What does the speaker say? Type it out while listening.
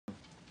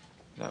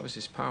That was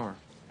his power.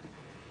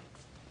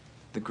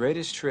 The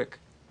greatest trick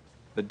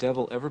the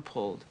devil ever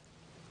pulled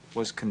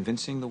was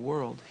convincing the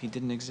world he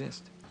didn't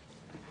exist.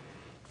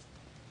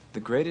 The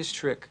greatest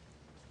trick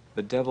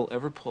the devil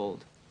ever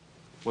pulled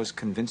was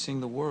convincing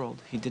the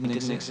world he didn't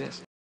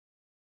exist.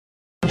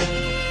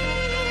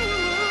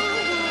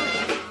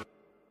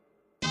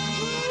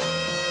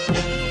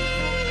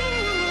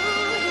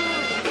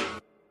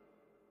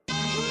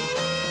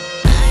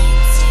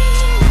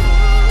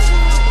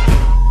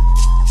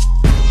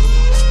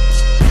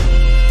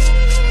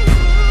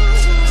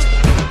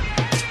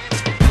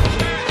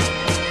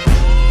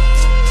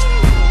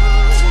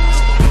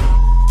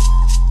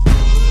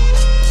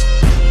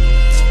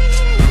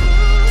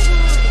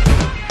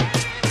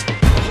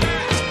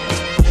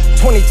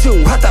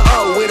 Out the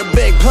O with a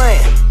big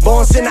plan.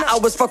 Born sinner, I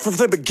was fucked from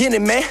the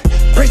beginning, man.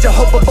 Praise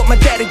Jehovah, but my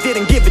daddy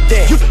didn't give a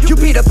damn. You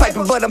be the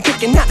piper, but I'm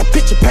picking out the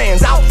picture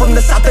pans. Out from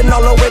the south and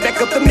all the way back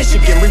up to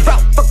Michigan.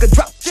 Reroute, fuck a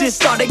drop, shit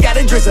started, got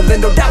it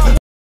drizzling, no doubt.